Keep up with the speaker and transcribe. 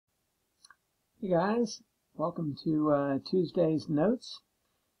Hey guys, welcome to Tuesday's Notes,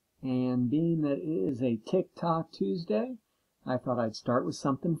 and being that it is a TikTok Tuesday, I thought I'd start with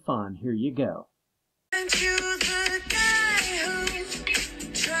something fun. Here you go. Aren't you the guy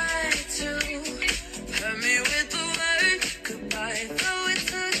who tried to hurt me with the word goodbye, though it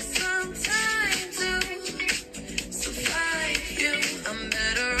took some time to survive you, I'm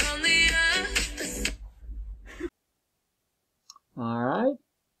better on the other side. Alright,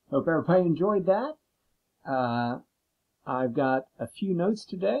 hope everybody enjoyed that. I've got a few notes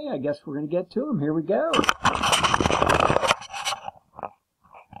today. I guess we're going to get to them. Here we go.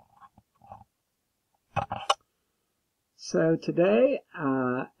 So today,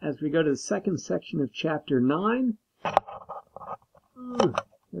 as we go to the second section of Chapter 9,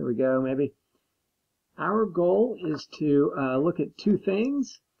 there we go, maybe. Our goal is to look at two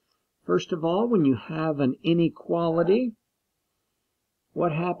things. First of all, when you have an inequality,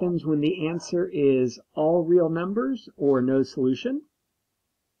 what happens when the answer is all real numbers or no solution?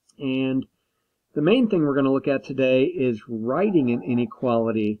 And the main thing we're going to look at today is writing an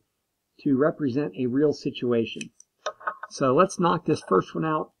inequality to represent a real situation. So let's knock this first one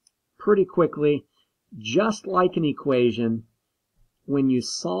out pretty quickly. Just like an equation, when you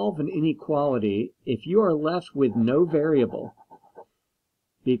solve an inequality, if you are left with no variable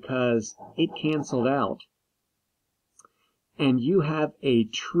because it canceled out, and you have a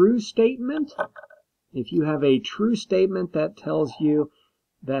true statement, if you have a true statement that tells you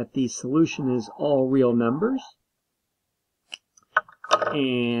that the solution is all real numbers,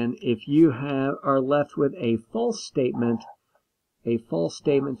 and if you are left with a false statement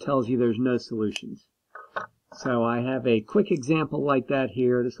tells you there's no solutions. So I have a quick example like that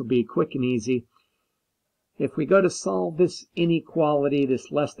here. This will be quick and easy. If we go to solve this inequality, this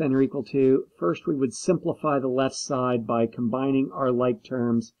less than or equal to, first we would simplify the left side by combining our like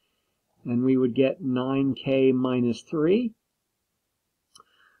terms, and we would get 9k minus 3.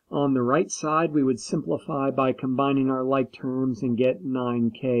 On the right side, we would simplify by combining our like terms and get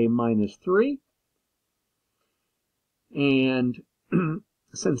 9k minus 3. And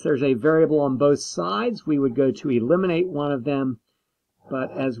since there's a variable on both sides, we would go to eliminate one of them.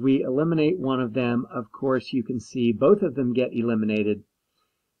 But as we eliminate one of them, of course, you can see both of them get eliminated.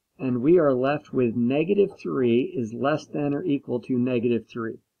 And we are left with negative 3 is less than or equal to negative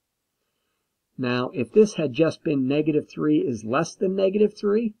 3. Now, if this had just been negative 3 is less than negative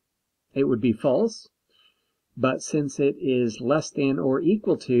 3, it would be false. But since it is less than or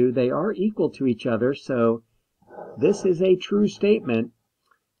equal to, they are equal to each other. So this is a true statement,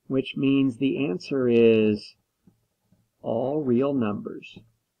 which means the answer is all real numbers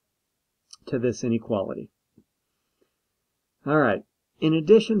to this inequality. All right. In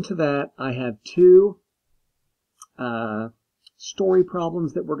addition to that, I have two story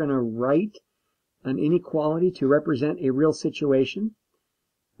problems that we're going to write an inequality to represent a real situation.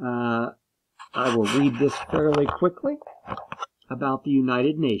 I will read this fairly quickly about the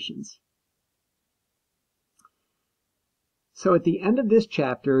United Nations. So at the end of this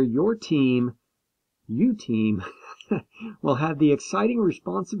chapter, you team, will have the exciting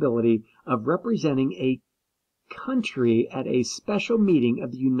responsibility of representing a country at a special meeting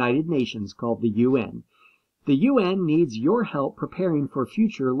of the United Nations called the UN. The UN needs your help preparing for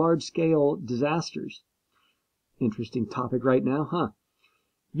future large-scale disasters. Interesting topic right now, huh?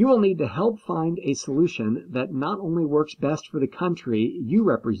 You will need to help find a solution that not only works best for the country you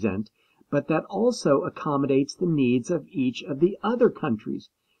represent, but that also accommodates the needs of each of the other countries.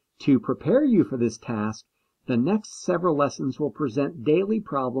 To prepare you for this task, the next several lessons will present daily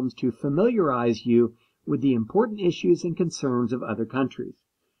problems to familiarize you with the important issues and concerns of other countries.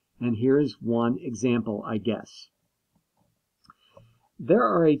 And here is one example, I guess. There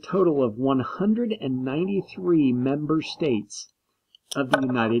are a total of 193 member states of the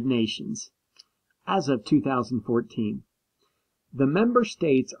United Nations as of 2014. The member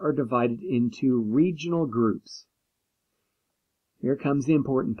states are divided into regional groups. Here comes the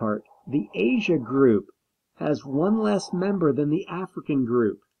important part. The Asia group has one less member than the African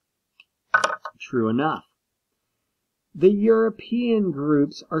group. True enough. The European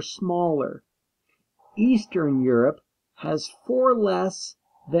groups are smaller. Eastern Europe has 4 less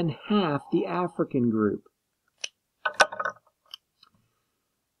than half the African group.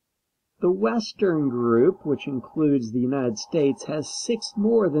 The Western group, which includes the United States, has 6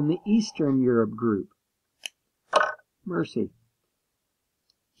 more than the Eastern Europe group. Mercy.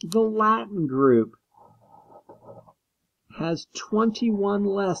 The Latin group has 21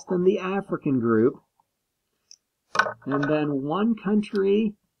 less than the African group. And then one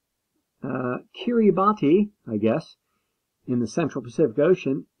country, Kiribati, I guess, in the Central Pacific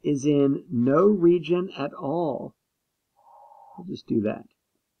Ocean is in no region at all. We'll just do that.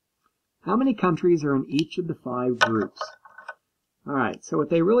 How many countries are in each of the 5 groups? All right, so what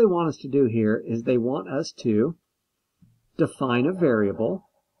they really want us to do here is they want us to define a variable,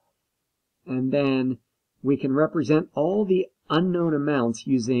 and then we can represent all the unknown amounts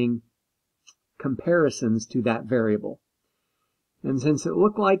using comparisons to that variable. And since it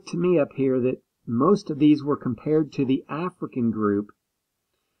looked like to me up here that most of these were compared to the African group,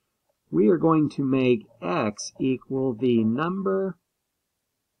 we are going to make x equal the number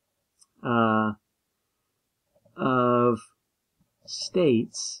of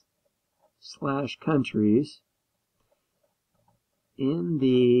states / countries in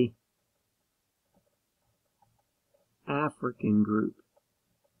the African group.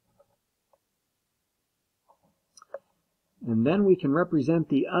 And then we can represent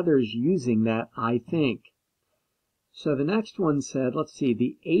the others using that I think. So the next one said, let's see,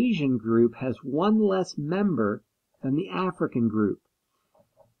 the Asian group has 1 less member than the African group.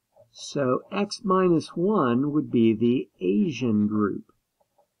 So x minus 1 would be the Asian group.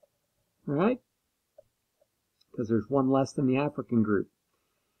 Right? Because there's 1 less than the African group.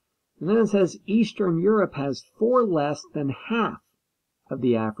 And then it says Eastern Europe has 4 less than half of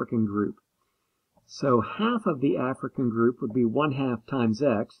the African group. So half of the African group would be 1/2 times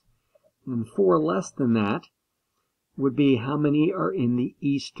x, and 4 less than that would be how many are in the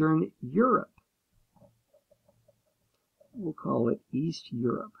Eastern Europe. We'll call it East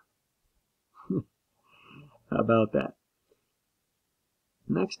Europe. How about that?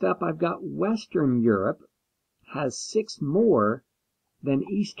 Next up, I've got Western Europe has 6 more than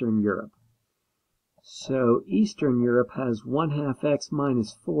Eastern Europe. So Eastern Europe has 1/2 x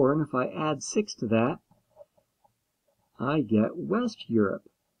minus 4, and if I add 6 to that, I get West Europe.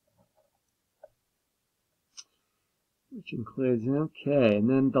 Which includes, okay, and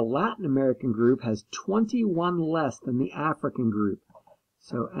then the Latin American group has 21 less than the African group.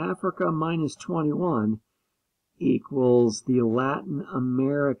 So Africa minus 21 equals the Latin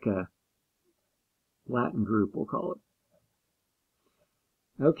America, Latin group, we'll call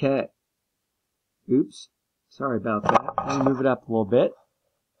it. Okay. Oops, sorry about that. Let me move it up a little bit.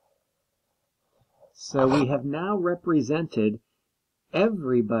 So we have now represented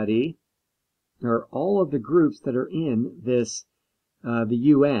everybody, or all of the groups that are in this, the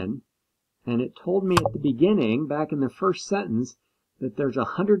UN, and it told me at the beginning, back in the first sentence, that there's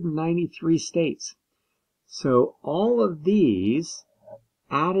 193 states. So all of these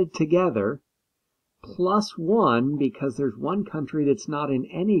added together, plus 1, because there's 1 country that's not in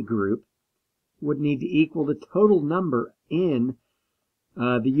any group, would need to equal the total number in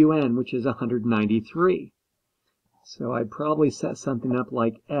the UN, which is 193. So I'd probably set something up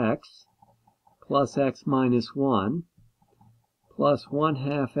like x plus x minus 1 plus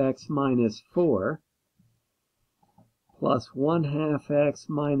 1/2 x minus 4 plus 1/2 x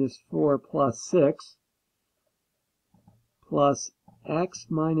minus 4 plus 6 plus x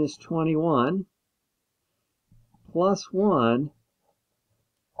minus 21 plus 1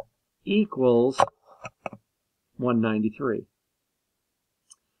 equals 193.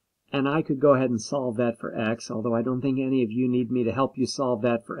 And I could go ahead and solve that for x, although I don't think any of you need me to help you solve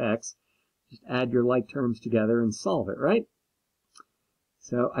that for x. Just add your like terms together and solve it, right?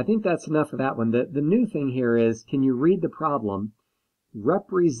 So I think that's enough of that one. The new thing here is, can you read the problem,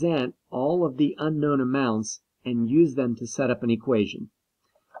 represent all of the unknown amounts, and use them to set up an equation?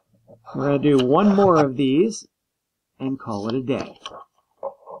 We're going to do one more of these and call it a day.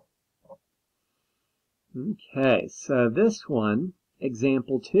 Okay, so this one,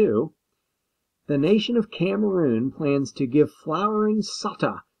 example 2, the nation of Cameroon plans to give flowering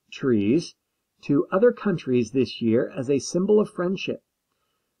sata trees to other countries this year as a symbol of friendship.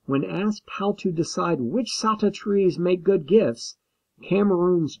 When asked how to decide which sata trees make good gifts,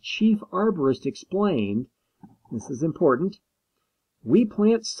 Cameroon's chief arborist explained, this is important, we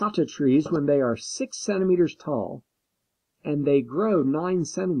plant sata trees when they are 6 centimeters tall, and they grow 9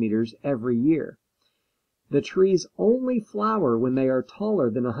 centimeters every year. The trees only flower when they are taller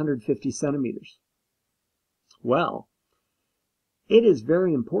than 150 centimeters. Well, it is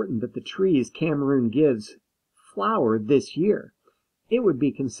very important that the trees Cameroon gives flower this year. It would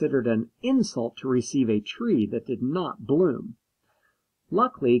be considered an insult to receive a tree that did not bloom.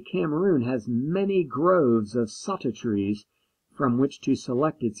 Luckily, Cameroon has many groves of sata trees from which to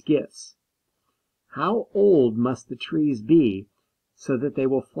select its gifts. How old must the trees be so that they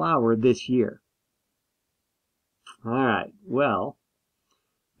will flower this year? All right, well,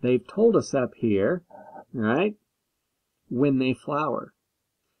 they've told us up here, right, when they flower.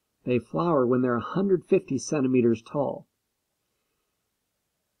 They flower when they're 150 centimeters tall.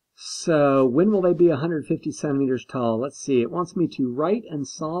 So when will they be 150 centimeters tall? Let's see. It wants me to write and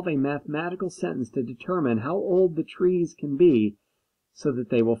solve a mathematical sentence to determine how old the trees can be so that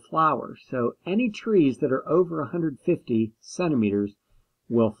they will flower. So any trees that are over 150 centimeters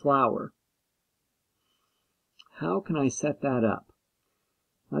will flower. How can I set that up?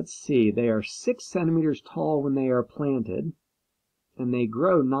 Let's see. They are 6 centimeters tall when they are planted, and they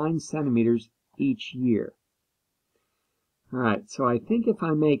grow 9 centimeters each year. All right, so I think if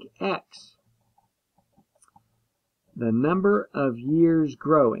I make X the number of years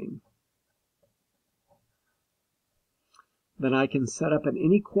growing, then I can set up an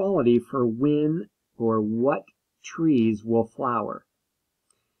inequality for when or what trees will flower.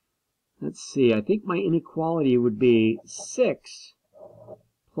 Let's see, I think my inequality would be 6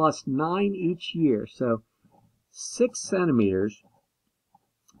 plus 9 each year. So 6 centimeters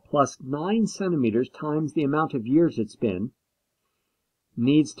plus 9 centimeters times the amount of years it's been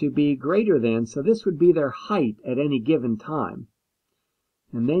needs to be greater than, so this would be their height at any given time.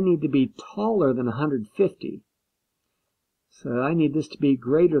 And they need to be taller than 150. So I need this to be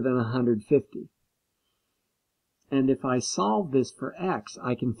greater than 150. And if I solve this for X,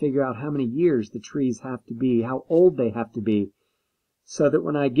 I can figure out how many years the trees have to be, how old they have to be, so that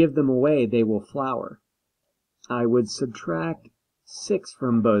when I give them away, they will flower. I would subtract 6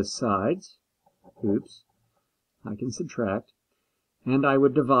 from both sides. Oops, I can subtract. And I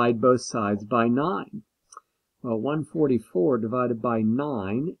would divide both sides by 9. Well, 144 divided by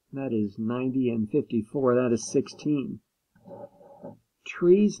 9, that is 90, and 54, that is 16.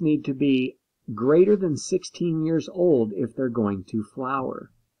 Trees need to be greater than 16 years old if they're going to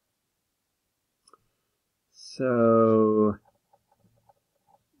flower. So,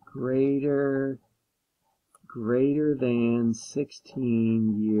 greater than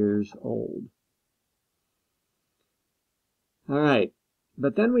 16 years old. All right,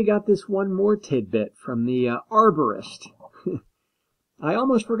 but then we got this one more tidbit from the arborist. I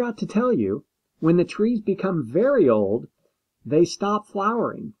almost forgot to tell you, when the trees become very old, they stop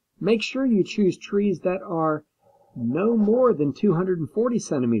flowering. Make sure you choose trees that are no more than 240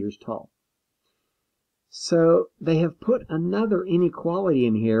 centimeters tall. So they have put another inequality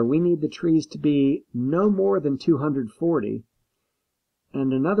in here. We need the trees to be no more than 240.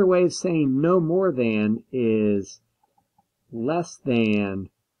 And another way of saying no more than is less than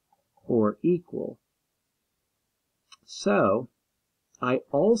or equal. So I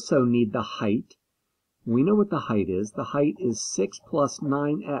also need the height. We know what the height is. The height is 6 plus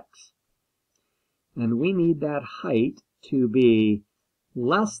 9x. And we need that height to be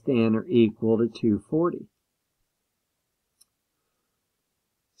less than or equal to 240.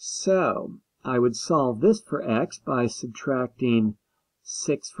 So I would solve this for x by subtracting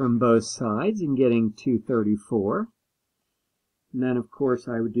 6 from both sides and getting 234. And then, of course,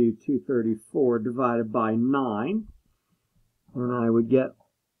 I would do 234 divided by 9. And I would get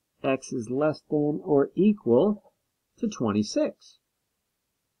x is less than or equal to 26.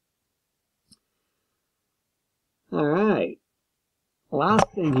 All right. Last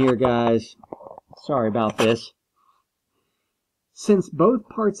thing here, guys. Sorry about this. Since both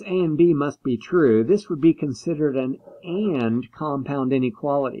parts A and B must be true, this would be considered an AND compound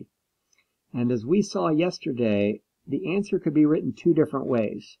inequality. And as we saw yesterday, the answer could be written two different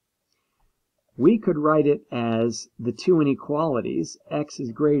ways. We could write it as the two inequalities, x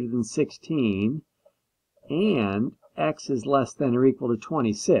is greater than 16, and x is less than or equal to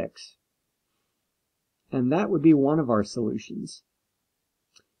 26. And that would be one of our solutions.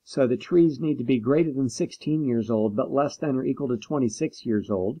 So the trees need to be greater than 16 years old, but less than or equal to 26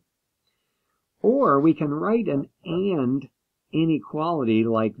 years old. Or we can write an AND inequality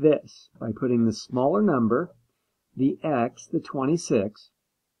like this, by putting the smaller number, the x, the 26,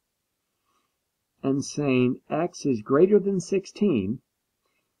 and saying x is greater than 16.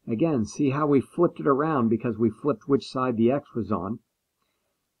 Again, see how we flipped it around because we flipped which side the x was on,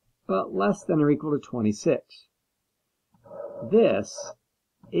 but less than or equal to 26. This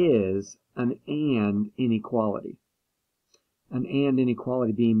is an AND inequality. An AND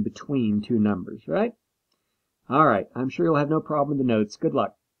inequality being between two numbers, right? All right, I'm sure you'll have no problem with the notes. Good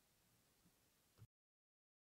luck.